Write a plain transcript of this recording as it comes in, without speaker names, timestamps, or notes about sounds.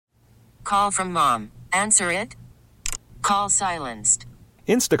Call from mom. Answer it. Call silenced.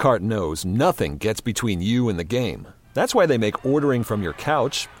 Instacart knows nothing gets between you and the game. That's why they make ordering from your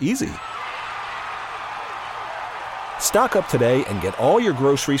couch easy. Stock up today and get all your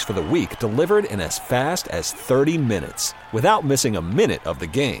groceries for the week delivered in as fast as 30 minutes without missing a minute of the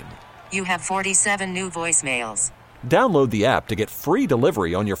game. You have 47 new voicemails. Download the app to get free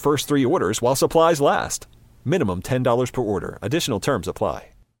delivery on your first 3 orders while supplies last. Minimum $10 per order. Additional terms apply.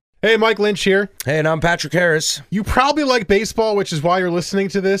 Hey, Mike Lynch here. Hey, and I'm Patrick Harris. You probably like baseball, which is why you're listening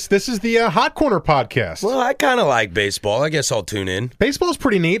to this. This is the Hot Corner podcast. Well, I kind of like baseball. I guess I'll tune in. Baseball's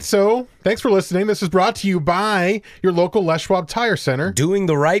pretty neat, so thanks for listening. This is brought to you by your local Les Schwab Tire Center. Doing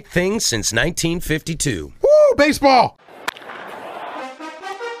the right thing since 1952. Woo, baseball!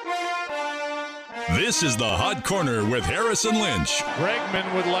 This is the Hot Corner with Harrison Lynch.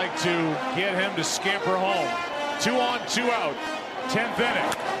 Bregman would like to get him to scamper home. 2 on, 2 out. 10th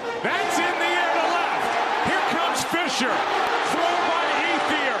inning. That's in the air to left. Here comes Fisher. Throw by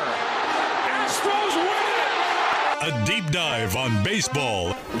Ethier. Astros win it. A deep dive on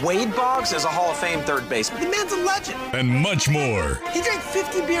baseball. Wade Boggs is a Hall of Fame third baseman. The man's a legend. And much more. He drank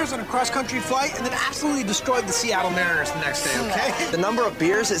 50 beers on a cross-country flight and then absolutely destroyed the Seattle Mariners the next day, okay? The number of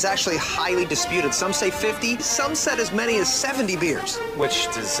beers is actually highly disputed. Some say 50, some said as many as 70 beers. Which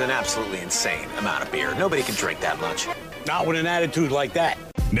is an absolutely insane amount of beer. Nobody can drink that much. Not with an attitude like that.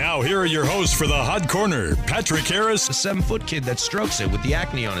 Now, here are your hosts for the Hot Corner, Patrick Harris, A 7-foot kid that strokes it with the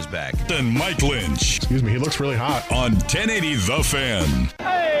acne on his back. and Mike Lynch. Excuse me, he looks really hot. On 1080 The Fan.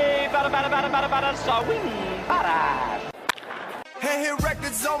 Hey, bada, swing, bada. Hey, hit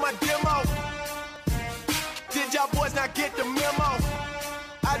records on my demo. Did y'all boys not get the memo?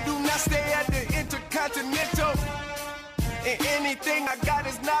 I do not stay at the Intercontinental. And anything I got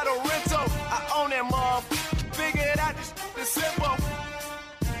is not a rental. I own that mom. Figured out this simple.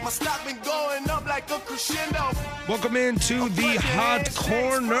 My stock been going up like a crescendo. Welcome into the Hot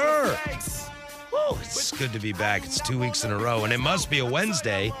Corner. Woo, it's good to be back. It's 2 weeks in a row, and it must be a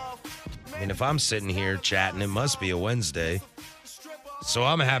Wednesday. I mean, if I'm sitting here chatting, it must be a Wednesday. So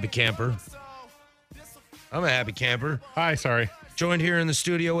I'm a happy camper. Hi, sorry. Joined here in the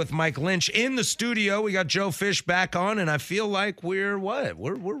studio with Mike Lynch. In the studio, we got Joe Fish back on, and I feel like we're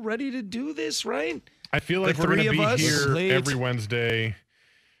ready to do this, right? I feel like The we're going three to of be us here late. every Wednesday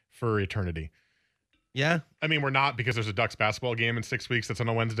for eternity. Yeah? I mean, we're not because there's a Ducks basketball game in 6 weeks that's on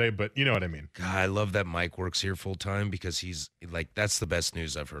a Wednesday, but you know what I mean. God, I love that Mike works here full time because he's like, that's the best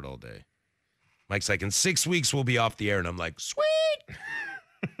news I've heard all day. Mike's like, in 6 weeks, we'll be off the air. And I'm like, sweet.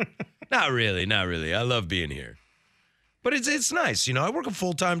 Not really. I love being here. But it's nice. You know, I work a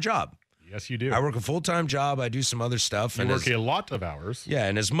full-time job. Yes, you do. I work a full-time job. I do some other stuff. You work a lot of hours. Yeah,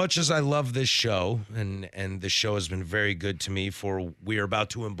 and as much as I love this show, and the show has been very good to me we are about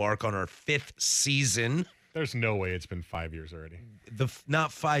to embark on our 5th season. There's no way it's been 5 years already.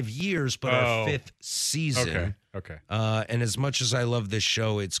 Not 5 years, but our 5th season. Okay. And as much as I love this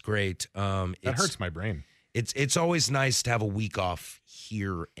show, it's great. That hurts my brain. It's always nice to have a week off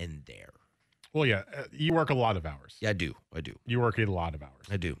here and there. Well, yeah, you work a lot of hours. Yeah, I do. You work a lot of hours.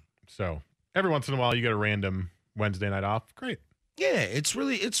 I do. So every once in a while, you get a random Wednesday night off. Great. Yeah, it's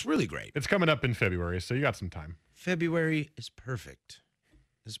really great. It's coming up in February, so you got some time. February is perfect.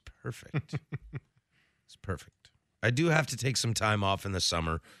 It's perfect. It's perfect. I do have to take some time off in the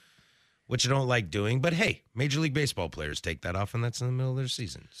summer, which I don't like doing. But hey, Major League Baseball players take that off, and that's in the middle of their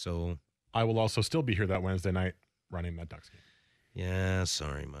season. So I will also still be here that Wednesday night running that Ducks game. Yeah,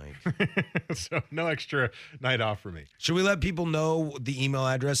 sorry, Mike. So no extra night off for me. Should we let people know the email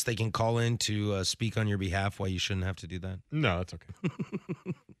address they can call in to speak on your behalf, why you shouldn't have to do that? No, that's okay.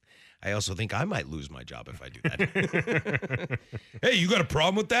 I also think I might lose my job if I do that. Hey, you got a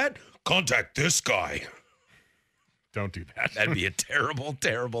problem with that? Contact this guy. Don't do that. That'd be a terrible,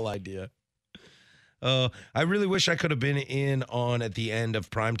 terrible idea. I really wish I could have been in on at the end of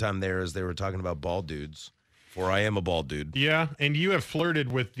primetime there as they were talking about bald dudes. For I am a bald dude. Yeah, and you have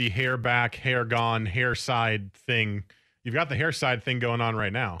flirted with the hair back, hair gone, hair side thing. You've got the hair side thing going on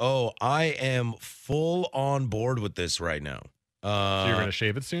right now. Oh, I am full on board with this right now. So you're going to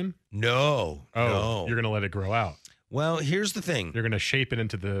shave it soon? No. Oh, no. You're going to let it grow out. Well, here's the thing. You're going to shape it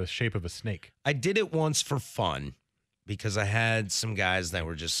into the shape of a snake. I did it once for fun because I had some guys that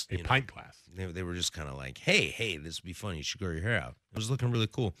were just pint glass. They were just kind of like, hey, this would be fun. You should grow your hair out. It was looking really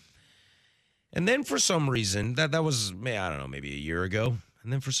cool. And then for some reason, that was, I don't know, maybe a year ago.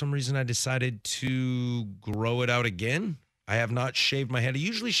 And then for some reason, I decided to grow it out again. I have not shaved my head. I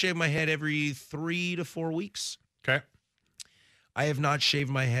usually shave my head every 3 to 4 weeks. Okay. I have not shaved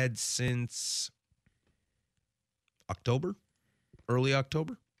my head since October, early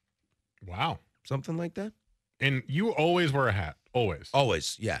October. Wow. something like that. And you always wear a hat. Always.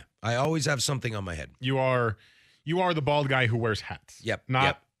 Always, yeah. I always have something on my head. You are the bald guy who wears hats. Yep.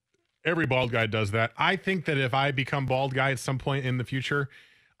 Not every bald guy does that. I think that if I become bald guy at some point in the future,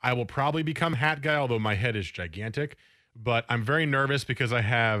 I will probably become hat guy, although my head is gigantic. But I'm very nervous because I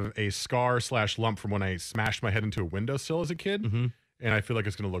have a scar/lump from when I smashed my head into a windowsill as a kid. Mm-hmm. And I feel like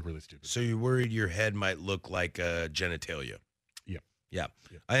it's going to look really stupid. So you're worried your head might look like genitalia? Yep.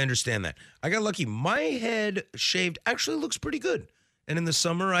 Yeah. I understand that. I got lucky. My head shaved actually looks pretty good. And in the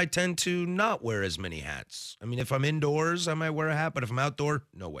summer, I tend to not wear as many hats. I mean, if I'm indoors, I might wear a hat, but if I'm outdoor,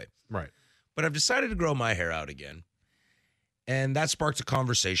 no way. Right. But I've decided to grow my hair out again. And that sparked a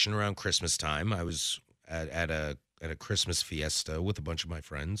conversation around Christmas time. I was at a Christmas fiesta with a bunch of my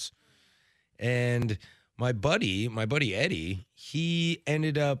friends. And my buddy Eddie, he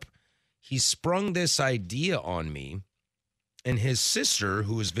sprung this idea on me. And his sister,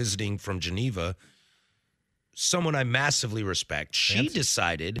 who was visiting from Geneva, someone I massively respect, she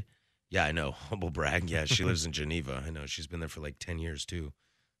decided, yeah, I know, humble brag. Yeah, she lives in Geneva. I know, she's been there for like 10 years too.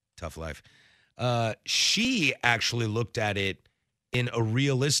 Tough life. She actually looked at it in a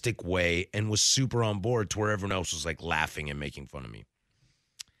realistic way and was super on board to where everyone else was like laughing and making fun of me.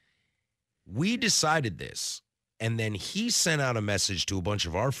 We decided this, and then he sent out a message to a bunch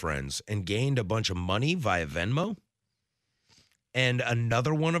of our friends and gained a bunch of money via Venmo. And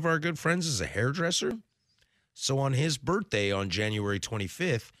another one of our good friends is a hairdresser. So on his birthday on January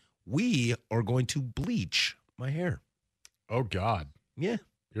 25th, we are going to bleach my hair. Oh, God. Yeah.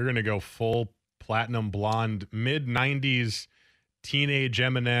 You're going to go full platinum blonde, mid-90s, teenage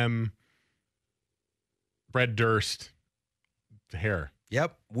Eminem, Fred Durst hair.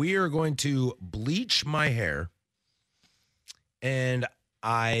 Yep. We are going to bleach my hair. And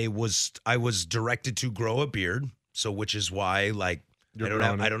I was directed to grow a beard. So, which is why, like, I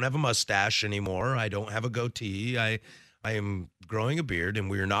don't have a mustache anymore. I don't have a goatee. I am growing a beard, and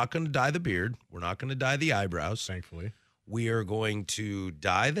we are not going to dye the beard. We're not going to dye the eyebrows. Thankfully. We are going to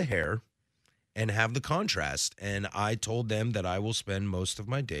dye the hair and have the contrast. And I told them that I will spend most of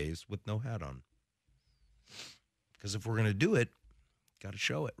my days with no hat on. Because if we're going to do it, got to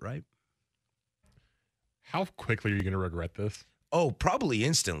show it, right? How quickly are you going to regret this? Oh, probably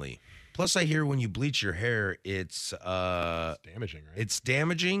instantly. Plus, I hear when you bleach your hair, it's damaging, right? It's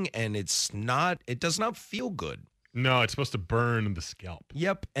damaging, and it does not feel good. No, it's supposed to burn the scalp.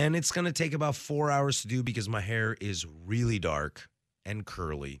 Yep, and it's going to take about 4 hours to do because my hair is really dark and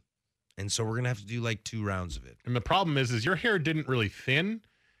curly. And so we're going to have to do like 2 rounds of it. And the problem is your hair didn't really thin.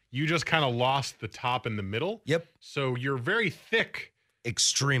 You just kind of lost the top and the middle. Yep. So you're very thick.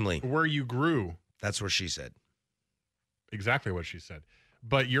 Extremely. Where you grew. That's what she said. Exactly what she said.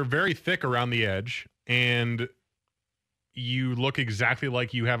 But you're very thick around the edge, and you look exactly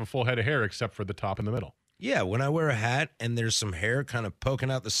like you have a full head of hair except for the top and the middle. Yeah, when I wear a hat and there's some hair kind of poking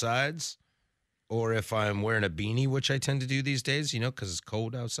out the sides, or if I'm wearing a beanie, which I tend to do these days, because it's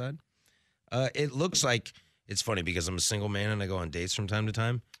cold outside, it looks like, it's funny because I'm a single man and I go on dates from time to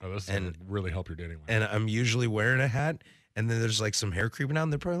time. Oh, this would really help your dating life. And I'm usually wearing a hat, and then there's like some hair creeping out,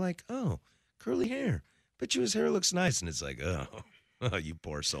 and they're probably like, oh, curly hair. Bet you his hair looks nice. And it's like, oh, you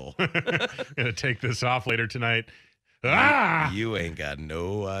poor soul. I'm going to take this off later tonight. You ain't got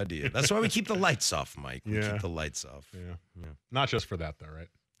no idea. That's why we keep the lights off, Mike. We keep the lights off. Yeah. Not just for that, though, right?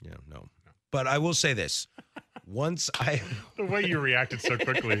 Yeah, no. But I will say this. Once the way you reacted so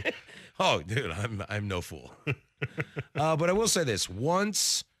quickly. Oh, dude, I'm no fool. But I will say this.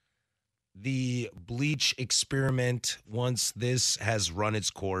 Once the bleach experiment, once this has run its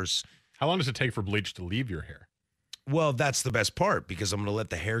course. How long does it take for bleach to leave your hair? Well, that's the best part because I'm going to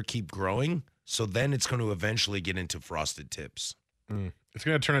let the hair keep growing. So then it's going to eventually get into frosted tips. It's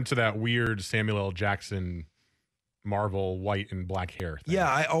going to turn into that weird Samuel L. Jackson Marvel white and black hair thing. Yeah,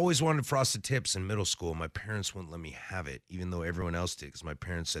 I always wanted frosted tips in middle school. My parents wouldn't let me have it, even though everyone else did, because my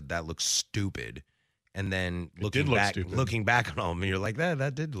parents said that looks stupid. And then looking back on all of them, you're like,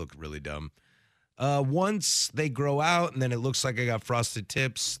 that did look really dumb. Once they grow out and then it looks like I got frosted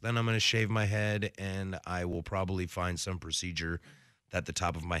tips, then I'm going to shave my head and I will probably find some procedure that the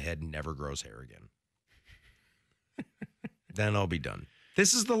top of my head never grows hair again. Then I'll be done.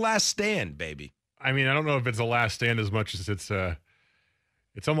 This is the last stand, baby. I mean, I don't know if it's a last stand as much as it's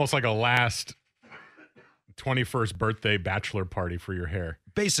almost like a last 21st birthday bachelor party for your hair.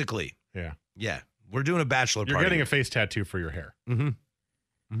 Basically. Yeah. Yeah. We're doing a bachelor party. You're getting a face tattoo for your hair. Mm-hmm.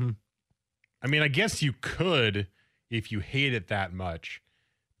 Mm-hmm. I mean, I guess you could, if you hate it that much,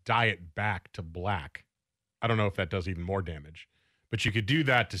 dye it back to black. I don't know if that does even more damage, but you could do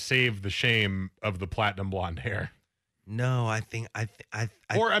that to save the shame of the platinum blonde hair. No, I think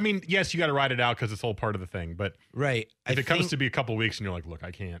Or, I mean, yes, you got to ride it out because it's all part of the thing. But right. if it comes to be a couple of weeks and you're like, look,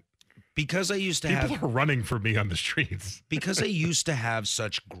 I can't. Because I used to People are running for me on the streets. Because I used to have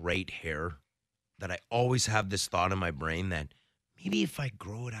such great hair that I always have this thought in my brain that maybe if I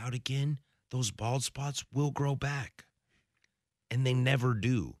grow it out again, those bald spots will grow back. And they never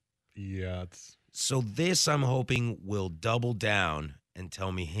do. Yeah. So this, I'm hoping, will double down and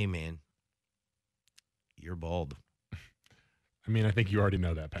tell me, hey, man, you're bald. I mean, I think you already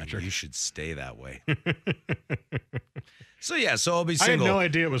know that, Patrick. You should stay that way. So I'll be single. I had no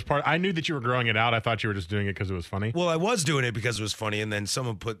idea it was I knew that you were growing it out. I thought you were just doing it because it was funny. Well, I was doing it because it was funny, and then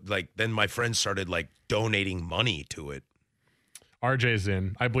someone then my friends started donating money to it. RJ's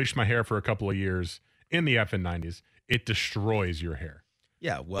in. I bleached my hair for a couple of years in the effing 90s. It destroys your hair.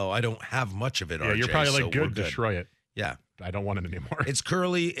 Yeah, well, I don't have much of it, Yeah, RJ, you're probably so good, destroy it. Yeah. I don't want it anymore. It's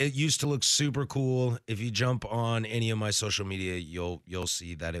curly. It used to look super cool. If you jump on any of my social media, you'll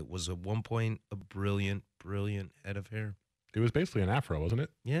see that it was at one point a brilliant head of hair. It was basically an afro, wasn't it?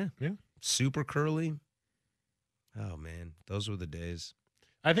 Yeah. Yeah. Super curly. Oh, man. Those were the days.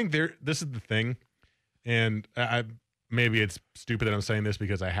 I think this is the thing, and maybe it's stupid that I'm saying this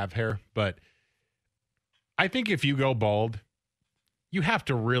because I have hair, but I think if you go bald, you have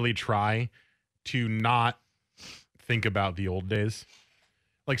to really try to not think about the old days.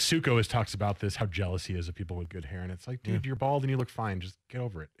 Like Suko always talks about this, how jealous he is of people with good hair. And it's like, dude, you're bald and you look fine. Just get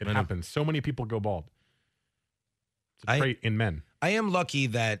over it. It happens. So many people go bald. It's a trait in men. I am lucky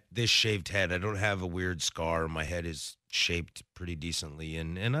that this shaved head, I don't have a weird scar. My head is shaped pretty decently,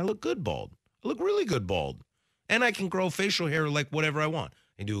 and I look good bald. I look really good bald. And I can grow facial hair like whatever I want.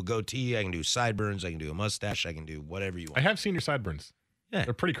 I can do a goatee. I can do sideburns. I can do a mustache. I can do whatever you want. I have seen your sideburns. Yeah.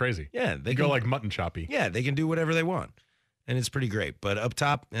 They're pretty crazy. Yeah. They go like mutton choppy. Yeah, they can do whatever they want. And it's pretty great. But up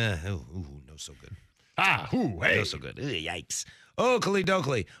top, no so good. Hey. No so good. Ugh, yikes. Oakley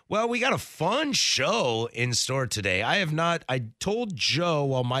dokley. Well, we got a fun show in store today. I told Joe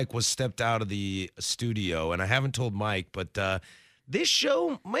while Mike was stepped out of the studio, and I haven't told Mike, but this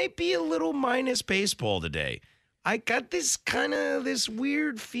show might be a little minus baseball today. I got this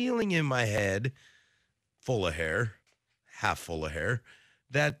weird feeling in my head, full of hair, half full of hair,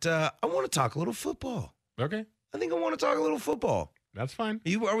 that I want to talk a little football. Okay. I think I want to talk a little football. That's fine.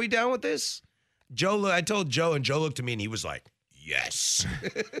 Are we down with this? Joe, I told Joe, and Joe looked at me, and he was like, yes.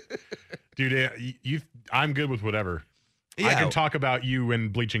 Dude, I'm good with whatever. Yeah. I can talk about you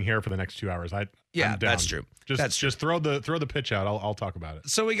and bleaching hair for the next 2 hours. I'm down. That's true. Just throw the pitch out. I'll talk about it.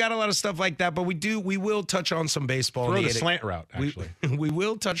 So we got a lot of stuff like that, but we will touch on some baseball. Throw the slant route, actually. We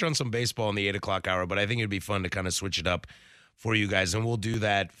will touch on some baseball in the 8 o'clock hour, but I think it'd be fun to kind of switch it up for you guys, and we'll do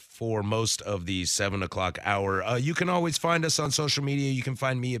that for most of the 7 o'clock hour. You can always find us on social media. You can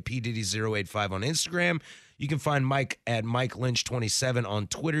find me at PDiddy085 on Instagram. You can find Mike at Mike Lynch27 on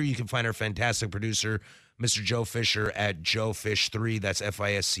Twitter. You can find our fantastic producer, Mr. Joe Fisher, at JoeFish3. That's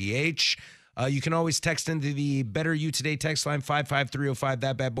FISCH. You can always text into the Better You Today text line 55305.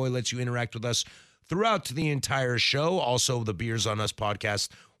 That bad boy lets you interact with us throughout the entire show. Also, the Beers on Us podcast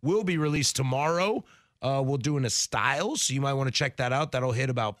will be released tomorrow. We'll do in a style, so you might want to check that out. That'll hit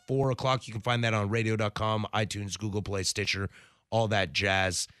about 4 o'clock. You can find that on radio.com, iTunes, Google Play, Stitcher, all that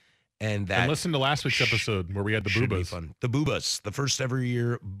jazz. And listen to last week's episode where we had the boobas. Fun. The boobas, the first ever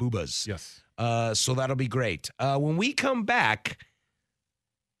year boobas. Yes. So that'll be great. When we come back,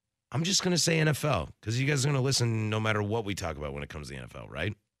 I'm just going to say NFL, because you guys are going to listen no matter what we talk about when it comes to the NFL,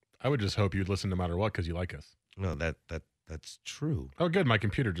 right? I would just hope you'd listen no matter what because you like us. No, that's true. Oh, good. My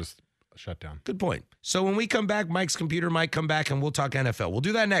computer just shut down. Good point. So when we come back, Mike's computer might come back, and we'll talk NFL. We'll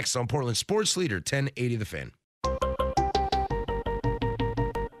do that next on Portland Sports Leader 1080 The Fan.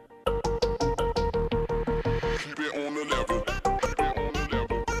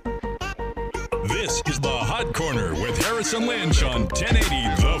 This is the Hot Corner with Harrison Lynch on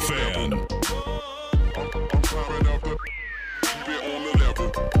 1080 The Fan.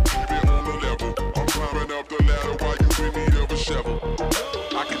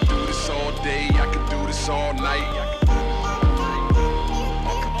 I can do this all day, I can do this all night.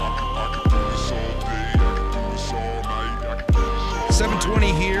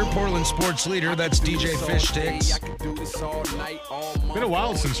 720 here, Portland Sports Leader. That's DJ Fish Sticks. Been a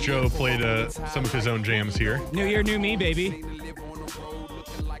while since Joe played some of his own jams here. New year, new me, baby.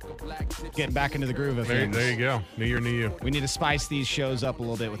 Getting back into the groove of things. There you go. New year, new you. We need to spice these shows up a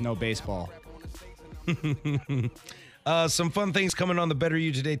little bit with no baseball. Some fun things coming on the Better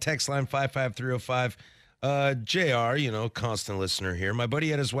You Today text line 55305. JR, constant listener here. My buddy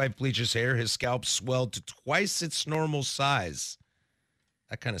had his wife bleach his hair. His scalp swelled to twice its normal size.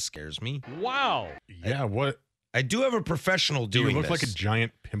 That kind of scares me. Wow. Yeah, what? I do have a professional Do doing you look this. like a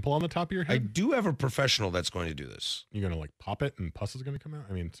giant pimple on the top of your I head? do have a professional that's going to do this. You're going to like pop it and pus is going to come out?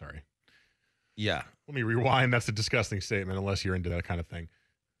 I mean, sorry. Yeah. Let me rewind. That's a disgusting statement unless you're into that kind of thing.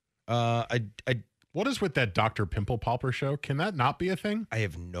 What is with that Dr. Pimple Popper show? Can that not be a thing? I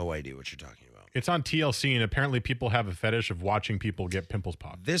have no idea what you're talking about. It's on TLC, and apparently people have a fetish of watching people get pimples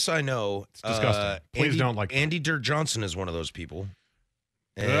popped. This I know. It's disgusting. Please don't like that. Andy Dirt Johnson is one of those people.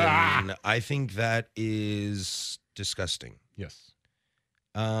 And I think that is disgusting. Yes.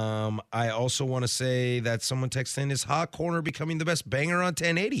 I also want to say that someone texted in, is Hot Corner becoming the best banger on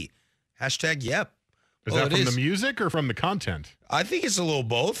 1080? Hashtag yep. Is that from the music or from the content? I think it's a little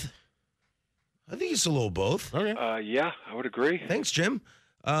both. Okay. Yeah, I would agree. Thanks, Jim.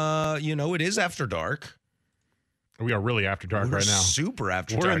 It is after dark. We are really after dark right now. Super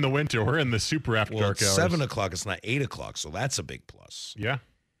after dark. We're in the winter. We're in the super after dark it's hours. 7 o'clock. It's not 8 o'clock, so that's a big plus. Yeah,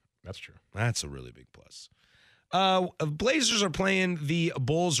 that's true. That's a really big plus. Blazers are playing the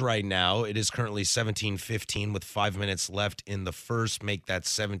Bulls right now. It is currently 17-15 with 5 minutes left in the first. Make that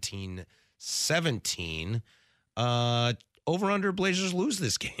 17-17. Over-under, Blazers lose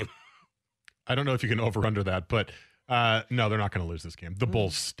this game. I don't know if you can over-under that, but no, they're not going to lose this game. The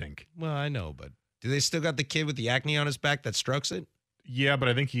Bulls stink. Well, I know, but do they still got the kid with the acne on his back that strokes it? Yeah, but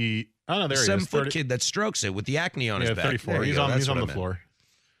I think there he is. 7-foot kid that strokes it with the acne on his back. 34. He's on the floor.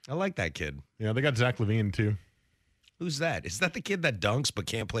 I like that kid. Yeah, they got Zach LaVine, too. Who's that? Is that the kid that dunks but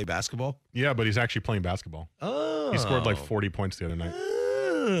can't play basketball? Yeah, but he's actually playing basketball. Oh. He scored like 40 points the other night.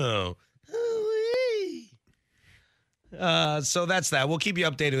 Oh. So that's that. We'll keep you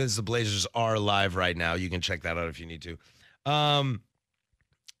updated as the Blazers are live right now. You can check that out if you need to. The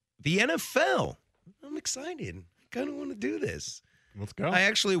NFL. I'm excited. I kind of want to do this. Let's go. I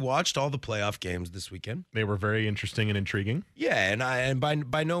actually watched all the playoff games this weekend. They were very interesting and intriguing. Yeah, and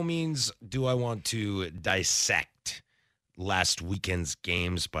by no means do I want to dissect last weekend's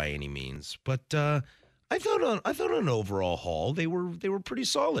games by any means, but I thought on overall haul they were pretty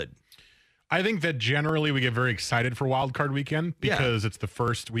solid. I think that generally we get very excited for Wild Card Weekend because it's the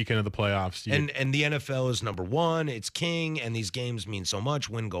first weekend of the playoffs. And the NFL is number one. It's king, and these games mean so much.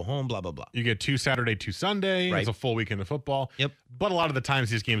 Win, go home, blah, blah, blah. You get 2 Saturday, 2 Sunday. Right. It's a full weekend of football. Yep. But a lot of the times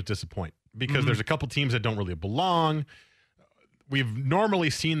these games disappoint because there's a couple teams that don't really belong. We've normally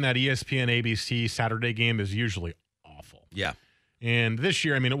seen that ESPN ABC Saturday game is usually awful. Yeah. And this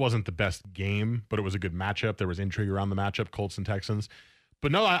year, I mean, it wasn't the best game, but it was a good matchup. There was intrigue around the matchup, Colts and Texans.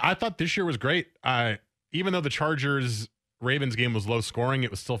 But no, I thought this year was great. Even though the Chargers-Ravens game was low scoring,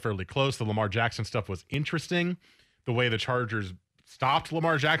 it was still fairly close. The Lamar Jackson stuff was interesting. The way the Chargers stopped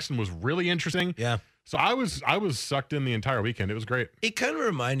Lamar Jackson was really interesting. Yeah. So I was sucked in the entire weekend. It was great. It kind of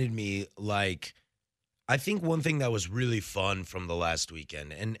reminded me, like, I think one thing that was really fun from the last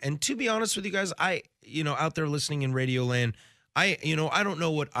weekend, and to be honest with you guys, out there listening in Radio Land, I don't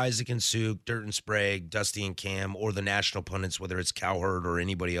know what Isaac and Suk, Dirt and Sprague, Dusty and Cam, or the national pundits, whether it's Cowherd or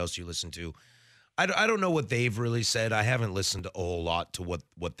anybody else you listen to. I don't know what they've really said. I haven't listened a whole lot to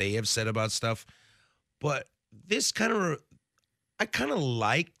what they have said about stuff. But this I kind of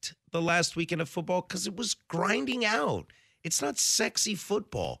liked the last weekend of football because it was grinding out. It's not sexy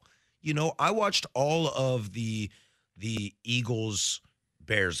football. I watched all of the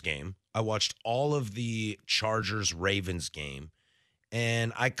Eagles-Bears game. I watched all of the Chargers-Ravens game,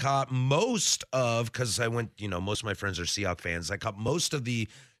 and I caught most of, because I went, most of my friends are Seahawks fans, I caught most of the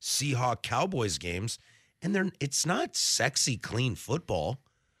Seahawks-Cowboys games, and it's not sexy, clean football.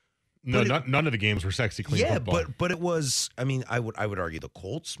 No, none of the games were sexy, clean football. Yeah, but it was, I would argue the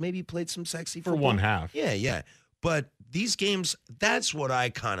Colts maybe played some sexy football. For one half. Yeah. But these games, that's what I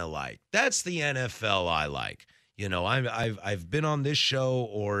kind of like. That's the NFL I like. I've been on this show,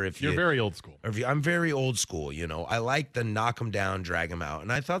 or if you're very old school. I'm very old school. I like the knock them down, drag them out,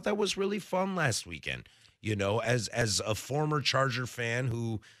 and I thought that was really fun last weekend. As a former Charger fan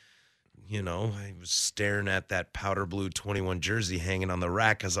who, I was staring at that powder blue 21 jersey hanging on the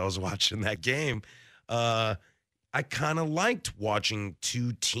rack as I was watching that game. I kind of liked watching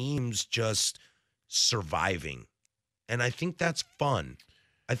two teams just surviving, and I think that's fun.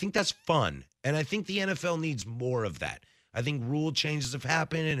 And I think the NFL needs more of that. I think rule changes have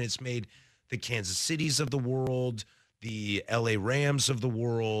happened, and it's made the Kansas Cities of the world, the LA Rams of the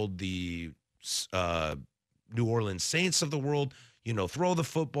world, the New Orleans Saints of the world, throw the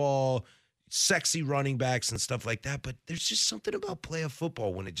football, sexy running backs and stuff like that. But there's just something about playoff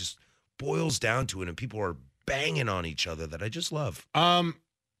football when it just boils down to it and people are banging on each other that I just love.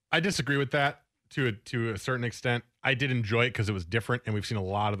 I disagree with that to a certain extent. I did enjoy it because it was different, and we've seen a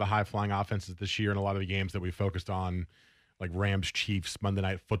lot of the high-flying offenses this year and a lot of the games that we focused on, like Rams, Chiefs, Monday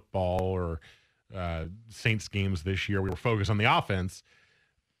Night Football, or Saints games this year. We were focused on the offense.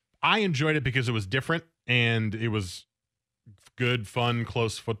 I enjoyed it because it was different and it was good, fun,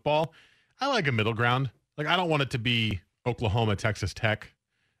 close football. I like a middle ground. Like, I don't want it to be Oklahoma, Texas Tech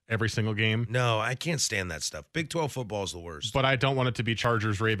every single game. No, I can't stand that stuff. Big 12 football is the worst. But I don't want it to be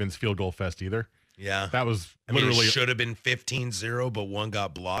Chargers, Ravens, field goal fest either. Yeah. That was literally. It should have been 15-0, but one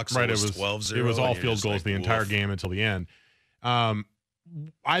got blocked, so right, it was 12-0. It was all field goals the entire game until the end.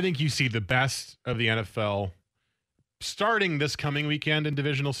 I think you see the best of the NFL starting this coming weekend in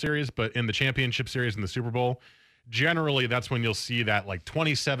divisional series, but in the championship series and the Super Bowl. Generally, that's when you'll see that like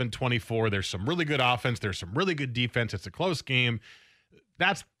 27-24. There's some really good offense. There's some really good defense. It's a close game.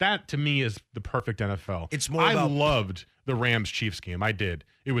 That to me is the perfect NFL. It's more I about loved the Rams-Chiefs game. I did.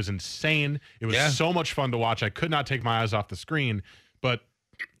 It was insane. It was so much fun to watch. I could not take my eyes off the screen. But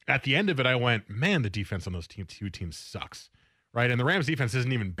at the end of it, I went, man, the defense on those two teams sucks. Right? And the Rams defense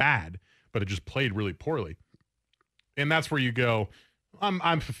isn't even bad, but it just played really poorly. And that's where you go,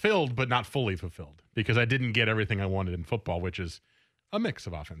 I'm fulfilled, but not fully fulfilled, because I didn't get everything I wanted in football, which is a mix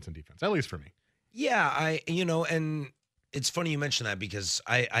of offense and defense, at least for me. Yeah, and it's funny you mention that, because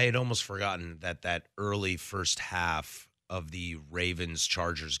I had almost forgotten that early first half of the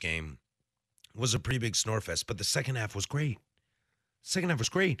Ravens-Chargers game was a pretty big snore fest, but the second half was great.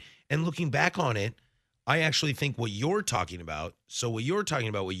 And looking back on it, I actually think what you're talking about,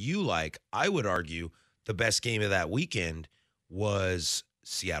 what you like, I would argue the best game of that weekend was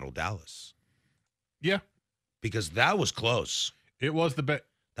Seattle-Dallas. Yeah. Because that was close. It was the best.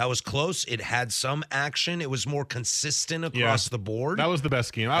 That was close. It had some action. It was more consistent across the board. That was the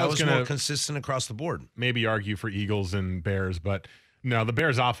best game. I was more consistent across the board. Maybe argue for Eagles and Bears, but no, the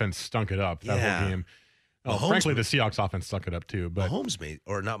Bears offense stunk it up that whole game. Frankly, the Seahawks offense stunk it up too. But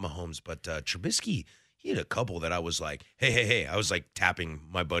Trubisky, he had a couple that I was like, hey. I was like tapping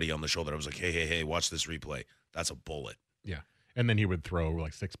my buddy on the shoulder. I was like, hey, watch this replay. That's a bullet. Yeah. And then he would throw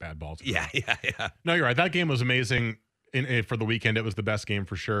like 6 bad balls. Yeah. No, you're right. That game was amazing. For the weekend, it was the best game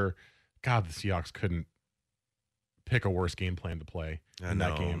for sure. God, the Seahawks couldn't pick a worse game plan to play in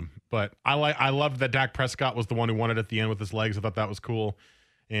that game. But I loved that Dak Prescott was the one who won it at the end with his legs. I thought that was cool.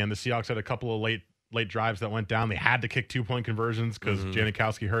 And the Seahawks had a couple of late drives that went down. They had to kick 2-point conversions because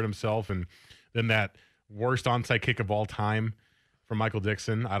Janikowski hurt himself. And then that worst onside kick of all time from Michael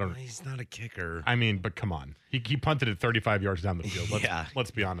Dixon. I don't know. He's not a kicker. I mean, but come on. He punted it 35 yards down the field.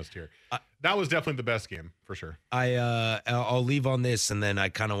 Let's be honest here. That was definitely the best game for sure. I'll leave on this, and then I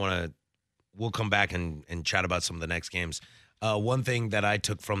kind of want to. We'll come back and chat about some of the next games. One thing that I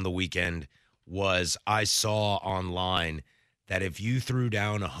took from the weekend was I saw online that if you threw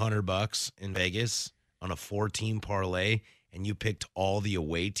down $100 in Vegas on a 4-team parlay and you picked all the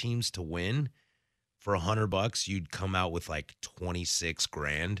away teams to win for $100, you'd come out with like 26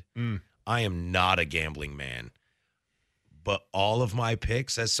 grand. I am not a gambling man. But all of my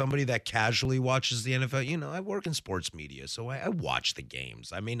picks, as somebody that casually watches the NFL, I work in sports media, so I watch the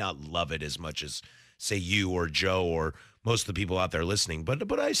games. I may not love it as much as, say, you or Joe or most of the people out there listening,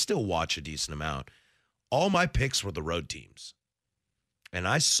 but I still watch a decent amount. All my picks were the road teams. And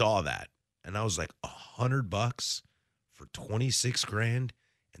I saw that, and I was like, $100 for 26 grand,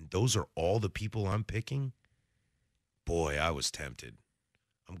 and those are all the people I'm picking? Boy, I was tempted.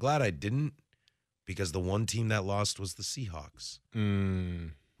 I'm glad I didn't. Because the one team that lost was the Seahawks,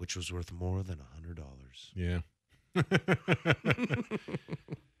 which was worth more than $100. Yeah.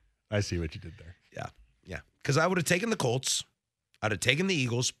 I see what you did there. Yeah. Because I would have taken the Colts. I'd have taken the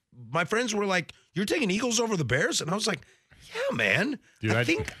Eagles. My friends were like, "You're taking Eagles over the Bears?" And I was like, "Yeah, man. Dude, I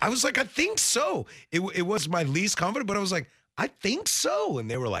think so." It was my least confident, but I was like, "I think so."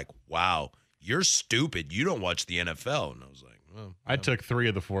 And they were like, "Wow, you're stupid. You don't watch the NFL." And I was like, well, I took 3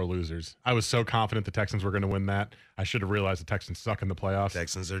 of the 4 losers. I was so confident the Texans were going to win that. I should have realized the Texans suck in the playoffs.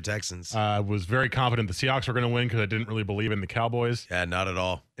 Texans are Texans. I was very confident the Seahawks were going to win because I didn't really believe in the Cowboys. Yeah, not at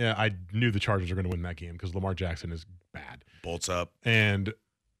all. Yeah, I knew the Chargers were going to win that game because Lamar Jackson is bad. Bolts up. And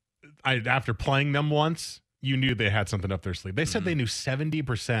after playing them once, you knew they had something up their sleeve. They said they knew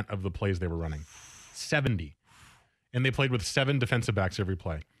 70% of the plays they were running. 70. And they played with 7 defensive backs every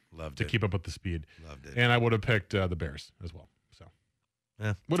play. Loved it. To keep up with the speed. Loved it. And I would have picked the Bears as well.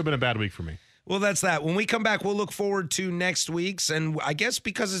 Yeah. Would have been a bad week for me. Well, that's that. When we come back, we'll look forward to next week's. And I guess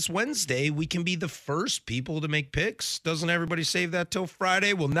because it's Wednesday, we can be the first people to make picks. Doesn't everybody save that till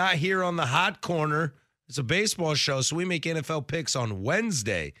Friday? Well, not here on the Hot Corner. It's a baseball show, so we make NFL picks on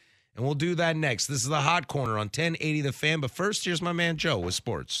Wednesday. And we'll do that next. This is the Hot Corner on 1080 The Fan. But first, here's my man Joe with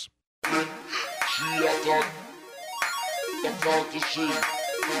sports.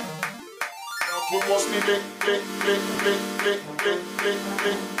 we must be lit.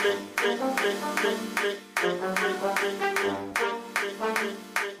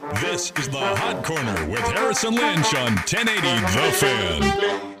 This is the Hot Corner with Harrison Lynch on 1080 The Fan.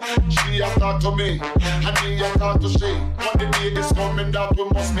 She a talk to me, and me a talk to she. But the day is coming that we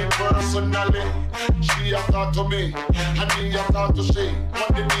must meet personally. She a talk to me, and me a talk to she.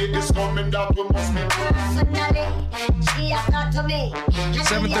 But the day is coming that we must meet personally. She a talk to me.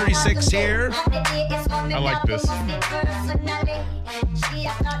 7:36 here. I like this. I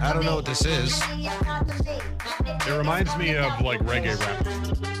don't know what this is. It reminds me of like reggae rap.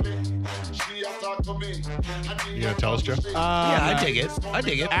 You gonna tell us, Joe? Yeah, I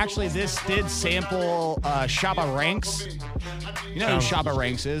dig it. Actually, this did sample Shabba Ranks. You know who Shabba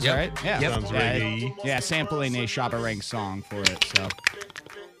Ranks is, Yep. right? Yeah. Sounds reggae-y. Yeah, sampling a Shabba Ranks song for it. So,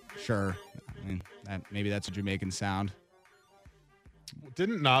 sure. I mean, maybe that's a Jamaican sound.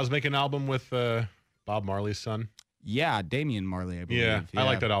 Didn't Nas make an album with Bob Marley's son? Yeah, Damian Marley, I believe. Yeah, I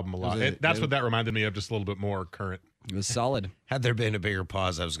like that album a lot. That's what that that reminded me of, just a little bit more current. It was solid. Had there been a bigger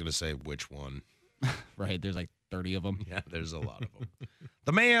pause, I was going to say which one. Right, there's like 30 of them. Yeah, there's a lot of them.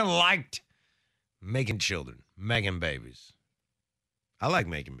 The man liked making children, making babies. I like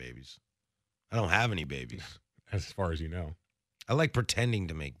making babies. I don't have any babies. As far as you know. I like pretending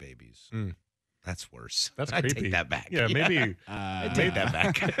to make babies. Mm. That's worse. That's I creepy. take that back. Yeah, maybe. I take that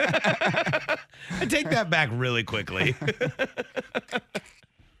back. I take that back really quickly.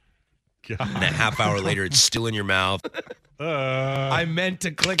 God. And a half hour later, it's still in your mouth. I meant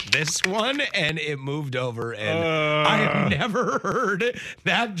to click this one, and it moved over, and I have never heard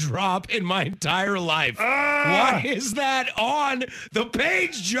that drop in my entire life. Why is that on the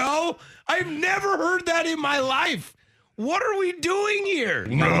page, Joe? I've never heard that in my life. What are we doing here?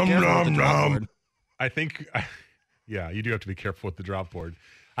 Nom. I think, yeah, you do have to be careful with the drop board.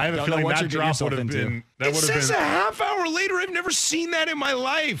 I have a Don't feeling know what that you're getting drop yourself would have into. been. That It would have says been. a half hour later. I've never seen that in my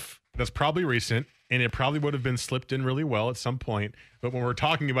life. That's probably recent, and it probably would have been slipped in really well at some point. But when we're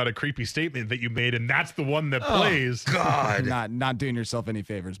talking about a creepy statement that you made, and that's the one that plays. God. Not doing yourself any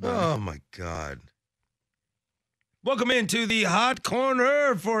favors, man. Oh, my God. Welcome into the Hot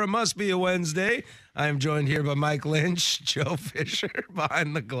Corner for It Must Be a Wednesday. I am joined here by Mike Lynch, Joe Fisher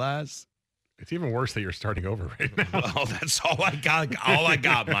behind the glass. It's even worse that you're starting over right now. Well, that's all I got. All I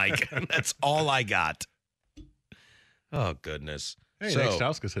got, Mike. That's all I got. Oh, goodness. Hey, Nick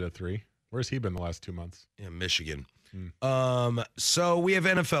Stauskas hit a 3. Where's he been the last 2 months? In Michigan. So we have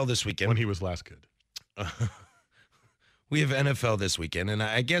NFL this weekend. When he was last good. We have NFL this weekend, and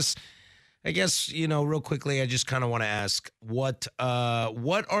I guess real quickly, I just kind of want to ask what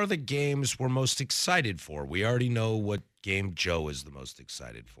are the games we're most excited for? We already know what game Joe is the most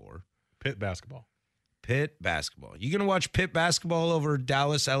excited for. Pitt basketball. Pitt basketball. You gonna watch Pitt basketball over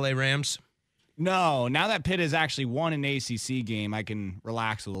Dallas LA Rams? No, now that Pitt has actually won an ACC game, I can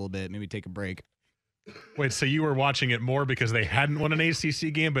relax a little bit, maybe take a break. Wait, so you were watching it more because they hadn't won an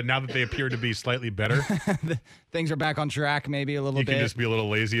ACC game, but now that they appear to be slightly better, Things are back on track maybe a little you bit. can just be a little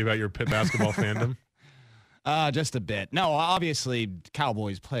lazy about your Pitt basketball fandom? Just a bit. No, obviously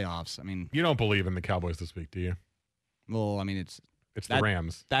Cowboys playoffs. I mean, You don't believe in the Cowboys this week, do you? well, I mean It's the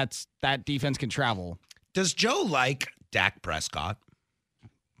Rams. that defense can travel. Does Joe like Dak Prescott?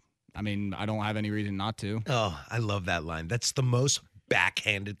 I mean, I don't have any reason not to. Oh, I love that line. That's the most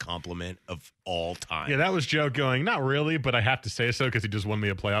backhanded compliment of all time. Yeah, that was Joe going, not really, but I have to say so because he just won me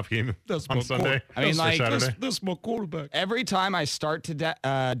a playoff game on Sunday. I mean, or like, Saturday. That's my quarterback. Every time I start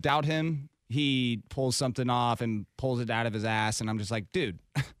to doubt him, he pulls something off and pulls it out of his ass, and I'm just like, dude,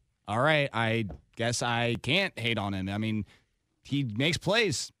 all right, I guess I can't hate on him. I mean, he makes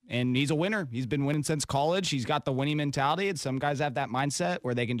plays, and he's a winner. He's been winning since college. He's got the winning mentality, and some guys have that mindset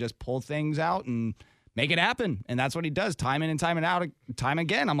where they can just pull things out and make it happen, and that's what he does time in and time out, time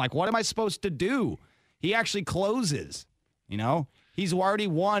again. I'm like, what am I supposed to do? He actually closes, you know? He's already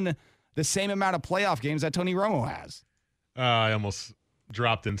won the same amount of playoff games that Tony Romo has. I almost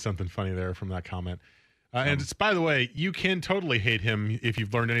dropped in something funny there from that comment. And it's, by the way, you can totally hate him if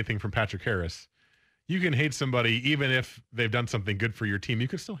you've learned anything from Patrick Harris. You can hate somebody even if they've done something good for your team. You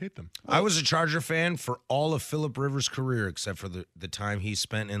can still hate them. I was a Charger fan for all of Phillip Rivers' career except for the time he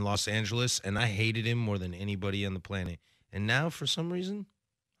spent in Los Angeles, and I hated him more than anybody on the planet. And now, for some reason,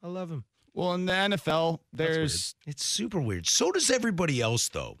 I love him. Well, in the NFL, it's super weird. So does everybody else,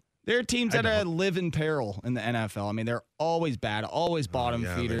 though. There are teams that live in peril in the NFL. I mean, they're always bad, always bottom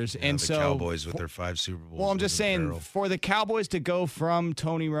feeders. The Cowboys with their 5 Super Bowls. Well, I'm just saying, for the Cowboys to go from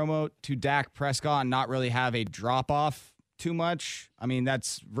Tony Romo to Dak Prescott and not really have a drop-off too much, I mean,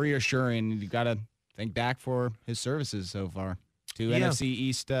 that's reassuring. You got to thank Dak for his services so far. 2 NFC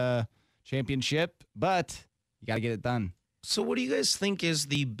East championship, but you got to get it done. So what do you guys think is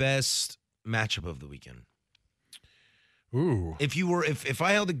the best matchup of the weekend? Ooh. If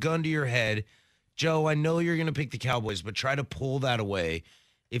I held a gun to your head, Joe, I know you're going to pick the Cowboys, but try to pull that away.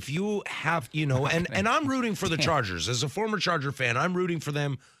 If you have, and I'm rooting for the Chargers. As a former Charger fan, I'm rooting for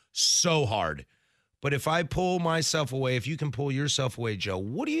them so hard. But if I pull myself away, if you can pull yourself away, Joe,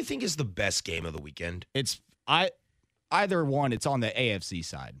 what do you think is the best game of the weekend? Either one, it's on the AFC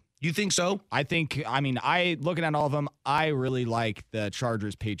side. You think so? Looking at all of them, I really like the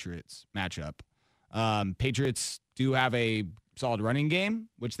Chargers-Patriots matchup. Patriots do have a solid running game,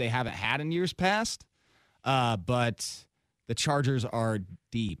 which they haven't had in years past. But the Chargers are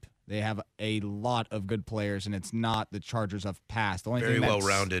deep. They have a lot of good players, and it's not the Chargers of past. The only Very thing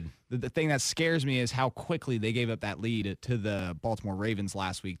well-rounded. The thing that scares me is how quickly they gave up that lead to the Baltimore Ravens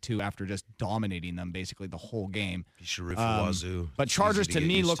last week, too, after just dominating them basically the whole game. Wazoo. But Chargers, to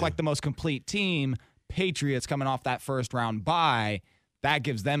me, look like the most complete team. Patriots coming off that first-round bye, that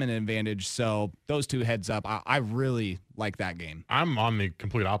gives them an advantage. So those two heads up. I really like that game. I'm on the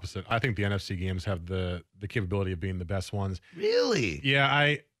complete opposite. I think the NFC games have the capability of being the best ones. Really?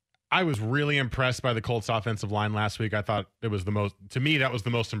 Yeah, I was really impressed by the Colts offensive line last week. I thought it was that was the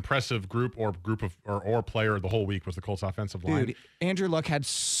most impressive group or player of the whole week was the Colts offensive line. Dude, Andrew Luck had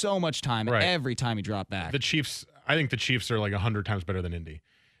so much time every time he dropped back. The Chiefs, I think the Chiefs are like 100 times better than Indy.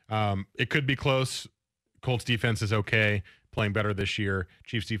 It could be close. Colts defense is okay, playing better this year.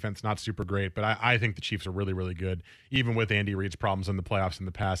 Chiefs defense not super great, but I think the Chiefs are really, really good, even with Andy Reid's problems in the playoffs in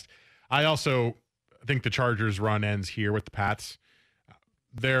the past. I also think the Chargers run ends here with the Pats.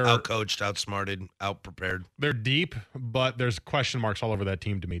 They're outcoached, outsmarted, outprepared. They're deep, but there's question marks all over that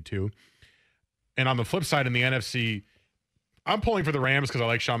team to me too. And on the flip side, in the NFC, I'm pulling for the Rams because I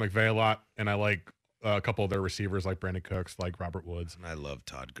like Sean McVay a lot, and I like a couple of their receivers like Brandon Cooks, like Robert Woods. And I love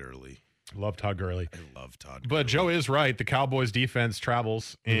Todd Gurley. But Joe is right. The Cowboys defense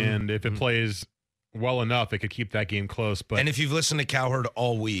travels, and if it plays well enough, it could keep that game close. And if you've listened to Cowherd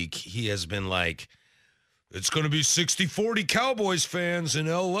all week, he has been like, it's going to be 60-40 Cowboys fans in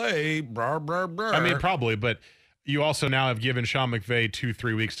L.A. Blah, blah, blah. I mean, probably, but you also now have given Sean McVay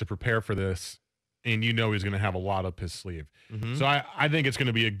 2-3 weeks to prepare for this, and he's going to have a lot up his sleeve. So I think it's going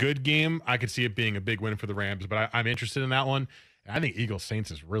to be a good game. I could see it being a big win for the Rams, but I'm interested in that one. I think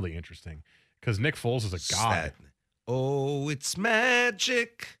Eagles-Saints is really interesting because Nick Foles is a god. Oh, it's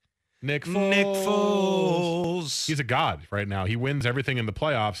magic. Nick Foles. He's a god right now. He wins everything in the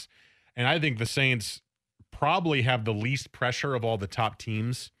playoffs, and I think the Saints probably have the least pressure of all the top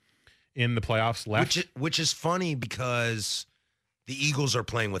teams in the playoffs left. Which is funny because the Eagles are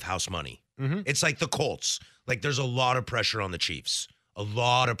playing with house money. It's like the Colts. Like there's a lot of pressure on the Chiefs.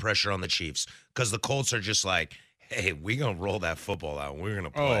 Because the Colts are just like, hey, we're going to roll that football out and we're going to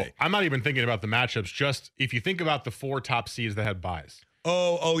play. I'm not even thinking about the matchups. Just if you think about the 4 top seeds that had buys. Yeah.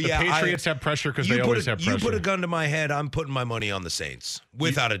 The Patriots have pressure because they always have pressure. You put a gun to my head, I'm putting my money on the Saints,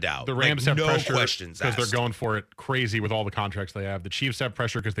 without a doubt. The Rams have no pressure questions because asked. they're going for it crazy with all the contracts they have. The Chiefs have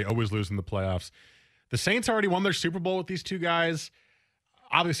pressure because they always lose in the playoffs. The Saints already won their Super Bowl with these two guys.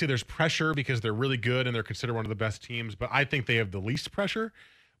 Obviously, there's pressure because they're really good and they're considered one of the best teams, but I think they have the least pressure.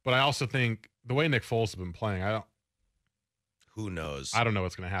 But I also think the way Nick Foles has been playing, who knows? I don't know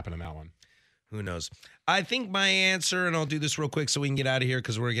what's going to happen in that one. Who knows? I think my answer, and I'll do this real quick so we can get out of here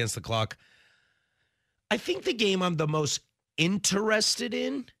because we're against the clock. I think the game I'm the most interested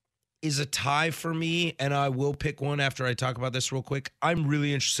in is a tie for me, and I will pick one after I talk about this real quick. I'm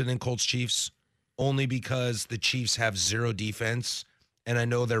really interested in Colts-Chiefs only because the Chiefs have zero defense, and I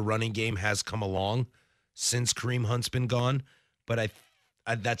know their running game has come along since Kareem Hunt's been gone, but I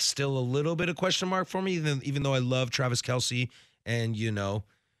that's still a little bit of question mark for me, even though I love Travis Kelce and,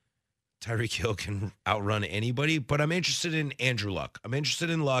 Tyreek Hill can outrun anybody, but I'm interested in Andrew Luck. I'm interested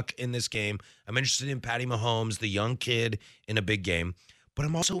in Luck in this game. I'm interested in Patty Mahomes, the young kid in a big game. But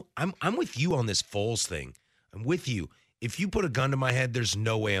I'm with you on this Foles thing. I'm with you. If you put a gun to my head, there's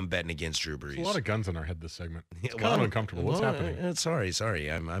no way I'm betting against Drew Brees. There's a lot of guns in our head this segment. It's kind of uncomfortable. What's happening?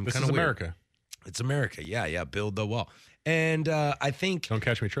 Sorry. I'm this kind is of America. It's America. Yeah. Build the wall. And I think don't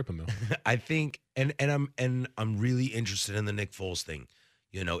catch me tripping though. I think and I'm really interested in the Nick Foles thing.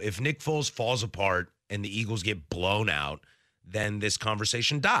 If Nick Foles falls apart and the Eagles get blown out, then this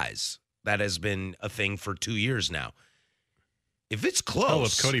conversation dies. That has been a thing for 2 years now. If it's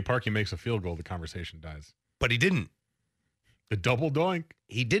close, if Cody Parkey makes a field goal, the conversation dies. But he didn't. The double doink.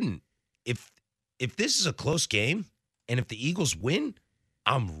 He didn't. If this is a close game and if the Eagles win,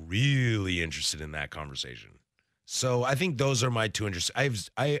 I'm really interested in that conversation. So I think those are my two interests. I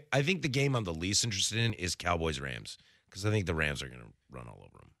think the game I'm the least interested in is Cowboys-Rams because I think the Rams are going to run all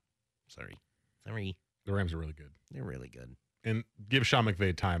over them. Sorry. The Rams are really good. They're really good. And give Sean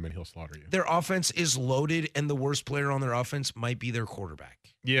McVay time, and he'll slaughter you. Their offense is loaded, and the worst player on their offense might be their quarterback.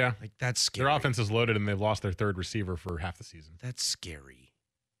 Yeah. Like, that's scary. Their offense is loaded, and they've lost their third receiver for half the season. That's scary.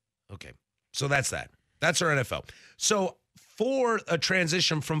 Okay. So that's that. That's our NFL. So for a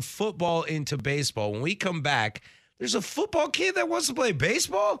transition from football into baseball, when we come back, there's a football kid that wants to play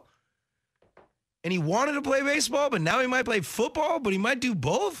baseball. And he wanted to play baseball, but now he might play football, but he might do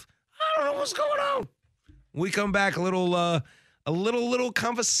both. I don't know what's going on. When we come back, a little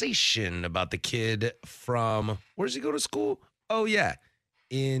conversation about the kid from, where does he go to school? Oh, yeah.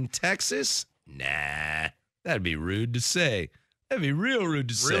 In Texas? Nah. That'd be rude to say. That'd be real rude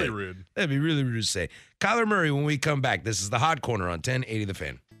to say. Really rude. That'd be really rude to say. Kyler Murray, when we come back, this is the Hot Corner on 1080 The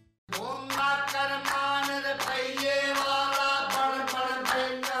Fan.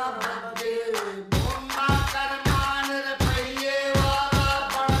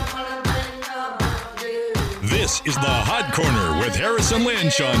 This is the Hot Corner with Harrison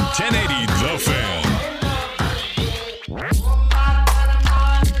Lynch on 1080 The Fan.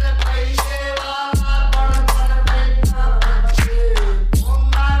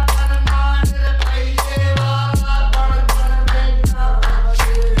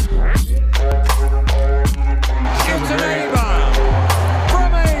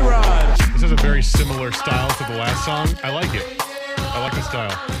 This is a very similar style to the last song. I like it. I like the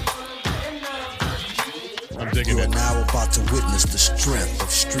style. I'm digging it. Now about to witness the strength of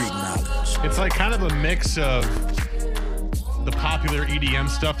street knowledge. It's like kind of a mix of the popular EDM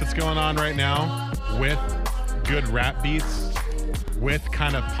stuff that's going on right now with good rap beats, with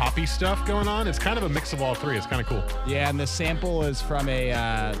kind of poppy stuff going on. It's kind of a mix of all three. It's kind of cool. Yeah, and the sample is from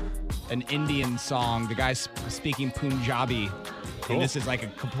an Indian song. The guy's speaking Punjabi. Cool. And this is like a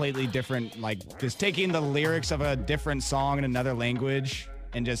completely different, like just taking the lyrics of a different song in another language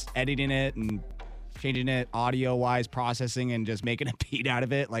and just editing it and changing it audio-wise, processing, and just making a beat out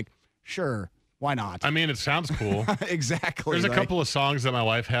of it. Like, sure, why not? I mean, it sounds cool. Exactly. There's a couple of songs that my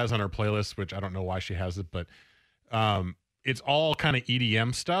wife has on her playlist, which I don't know why she has it, but it's all kind of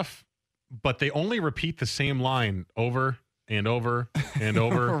EDM stuff, but they only repeat the same line over and over and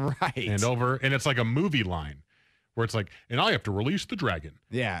over right. and over. And it's like a movie line where it's like, and I have to release the dragon.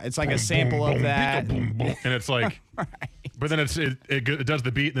 Yeah, it's like a sample of that. And it's like, right. But then it does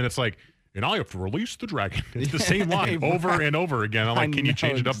the beat, and then it's like, and I have to release the dragon. It's the same line over and over again. I'm like, can you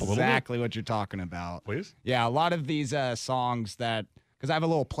change it up a little bit? Exactly what you're talking about. Please? Yeah, a lot of these songs that, because I have a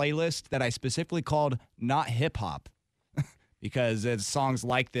little playlist that I specifically called Not Hip Hop. Because it's songs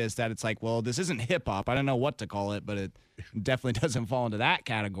like this that it's like, well, this isn't hip hop. I don't know what to call it, but it definitely doesn't fall into that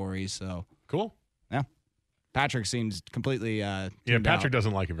category. So cool. Yeah. Patrick seems completely yeah, Patrick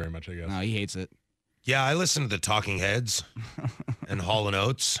doesn't like it very much, I guess. No, he hates it. Yeah, I listen to the Talking Heads and Hall &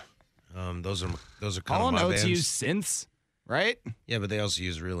 Oates. Those are kind of my bands. Hall & Oates use synths, right? Yeah, but they also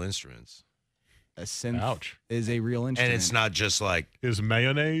use real instruments. A synth is a real instrument. And it's not just like... Is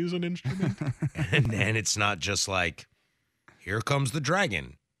mayonnaise an instrument? and it's not just like, here comes the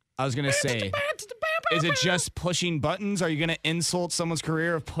dragon. I was going to say, is it just pushing buttons? Are you going to insult someone's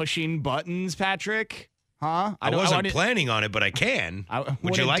career of pushing buttons, Patrick? Huh? I wasn't planning on it, but I can.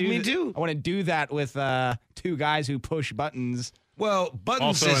 Would you like me to? I want to do that with two guys who push buttons. Well,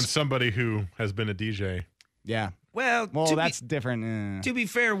 buttons also, and somebody who has been a DJ. Yeah. Well, that's different. To be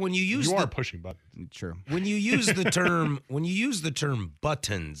fair, when you use you are pushing buttons. True. When you use the term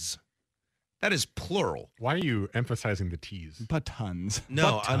buttons, that is plural. Why are you emphasizing the T's? Buttons.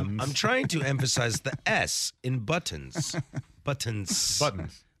 No, buttons. I'm trying to emphasize the S in buttons. Buttons.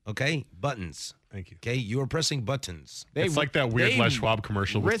 Buttons. Okay, buttons. Thank you. Okay, you are pressing buttons. It's like that weird Les Schwab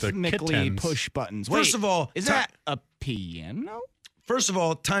commercial with the rhythmically kittens. push buttons. First of all, is that a piano? First of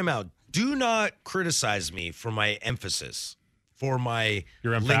all, time out. Do not criticize me for my emphasis, for my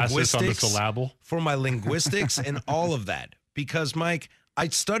your emphasis on the syllable, for my linguistics and all of that. Because, Mike, I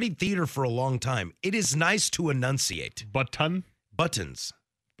studied theater for a long time. It is nice to enunciate. Buttons.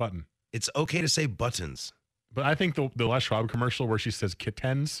 Button. It's okay to say buttons. But I think the Les Schwab commercial where she says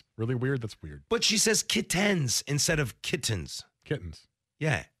kittens, really weird. That's weird. But she says kittens instead of kittens. Kittens.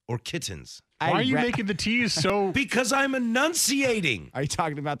 Yeah, or kittens. Why are you making the T's so... Because I'm enunciating. Are you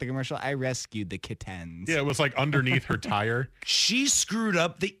talking about the commercial? I rescued the kittens. Yeah, it was like underneath her tire. She screwed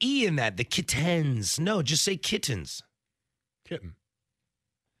up the E in that. The kittens. No, just say kittens. Kitten.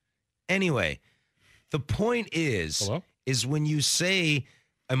 Anyway, the point is when you say,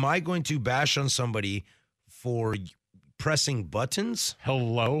 am I going to bash on somebody for pressing buttons?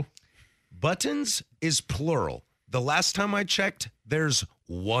 Hello? Buttons is plural. The last time I checked, there's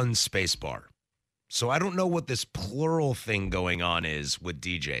one space bar. So I don't know what this plural thing going on is with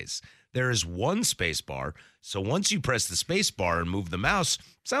DJs. There is one space bar. So once you press the space bar and move the mouse,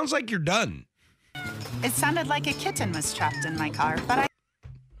 sounds like you're done. It sounded like a kitten was trapped in my car, but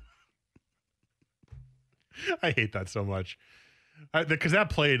I hate that so much. Because that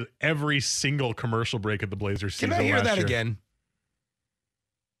played every single commercial break at the Blazers season. Can I hear last that year. again?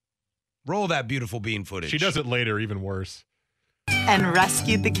 Roll that beautiful bean footage. She does it later, even worse. and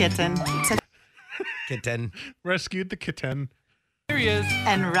rescued the kitten. Kitten. Rescued the kitten. Here he is.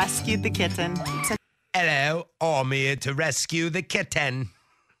 And rescued the kitten. Hello, I'm here to rescue the kitten.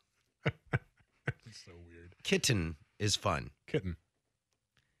 It's so weird. Kitten is fun. Kitten.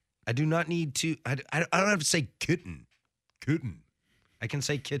 I do not need to. I don't have to say kitten. Kitten. I can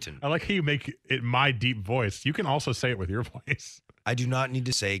say kitten. I like how you make it my deep voice. You can also say it with your voice. I do not need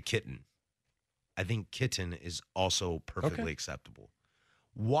to say kitten. I think kitten is also perfectly Okay. acceptable.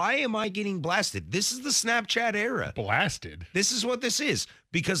 Why am I getting blasted? This is the Snapchat era. Blasted? This is what this is.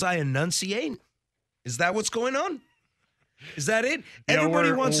 Because I enunciate. Is that what's going on? Is that it? Yeah,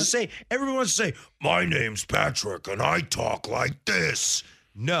 everybody wants to say, my name's Patrick and I talk like this.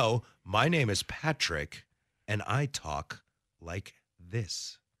 No, my name is Patrick and I talk like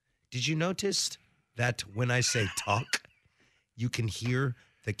this. Did you notice that when I say talk, you can hear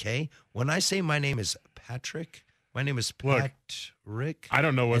the K? When I say my name is Patrick, my name is Patrick. I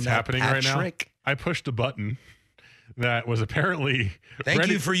don't know what's happening right now. Patrick. I pushed a button that was apparently Thank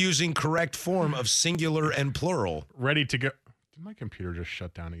you for using correct form of singular and plural. ready to go. Did my computer just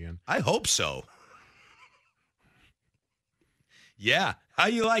shut down again? I hope so. Yeah. How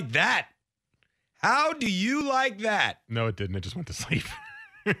you like that? How do you like that? No, it didn't. It just went to sleep.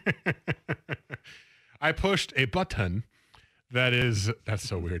 I pushed a button that's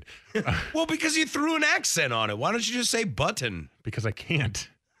so weird. Well, because you threw an accent on it. Why don't you just say button? Because I can't.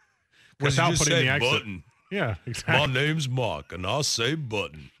 'Cause you Without just putting said the accent. button. Yeah, exactly. My name's Mark, and I'll say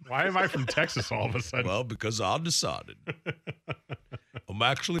button. Why am I from Texas all of a sudden? Well, because I decided. I'm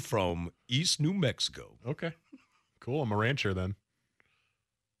actually from East New Mexico. Okay. Cool. I'm a rancher then.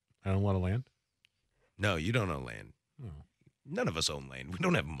 I don't want to land. No, you don't own land. Oh. None of us own land. We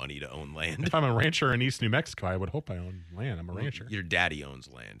don't have money to own land. If I'm a rancher in East New Mexico, I would hope I own land. I'm a rancher. Your daddy owns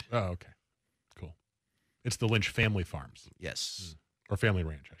land. Oh, okay. Cool. It's the Lynch Family Farms. Yes. Or Family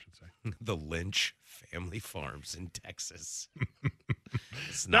Ranch, I should say. The Lynch Family Farms in Texas.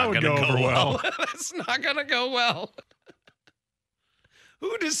 It's That not would going to go go over well. well. It's not going to go well.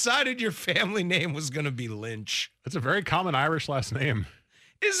 Who decided your family name was going to be Lynch? It's a very common Irish last name.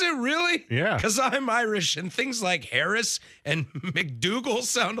 Is it really? Yeah. Because I'm Irish, and things like Harris and McDougal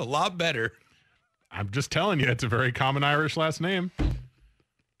sound a lot better. I'm just telling you, it's a very common Irish last name.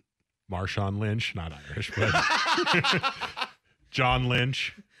 Marshawn Lynch, not Irish, but John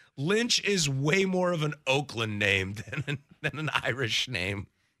Lynch. Lynch is way more of an Oakland name than an Irish name.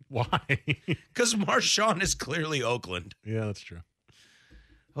 Why? Because Marshawn is clearly Oakland. Yeah, that's true.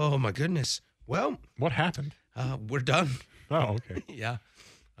 Oh, my goodness. Well, what happened? We're done. Oh, okay. Yeah.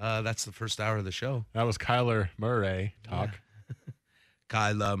 That's the first hour of the show. That was Kyler Murray talk. Yeah.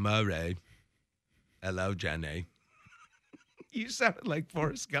 Kyler Murray. Hello, Jenny. You sounded like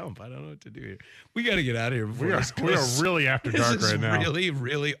Forrest Gump. I don't know what to do here. We got to get out of here before We are really after dark this is right now. Really,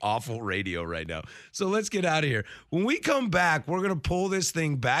 really awful radio right now. So let's get out of here. When we come back, we're going to pull this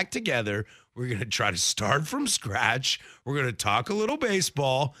thing back together. We're going to try to start from scratch. We're going to talk a little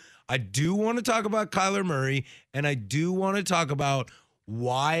baseball. I do want to talk about Kyler Murray, and I do want to talk about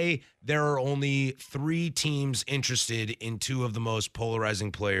why there are only 3 teams interested in 2 of the most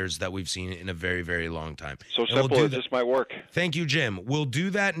polarizing players that we've seen in a very, very long time. So And we'll simple do as that- this might work. Thank you, Jim. We'll do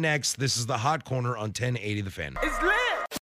that next. This is the Hot Corner on 1080 The Fan. It's lit.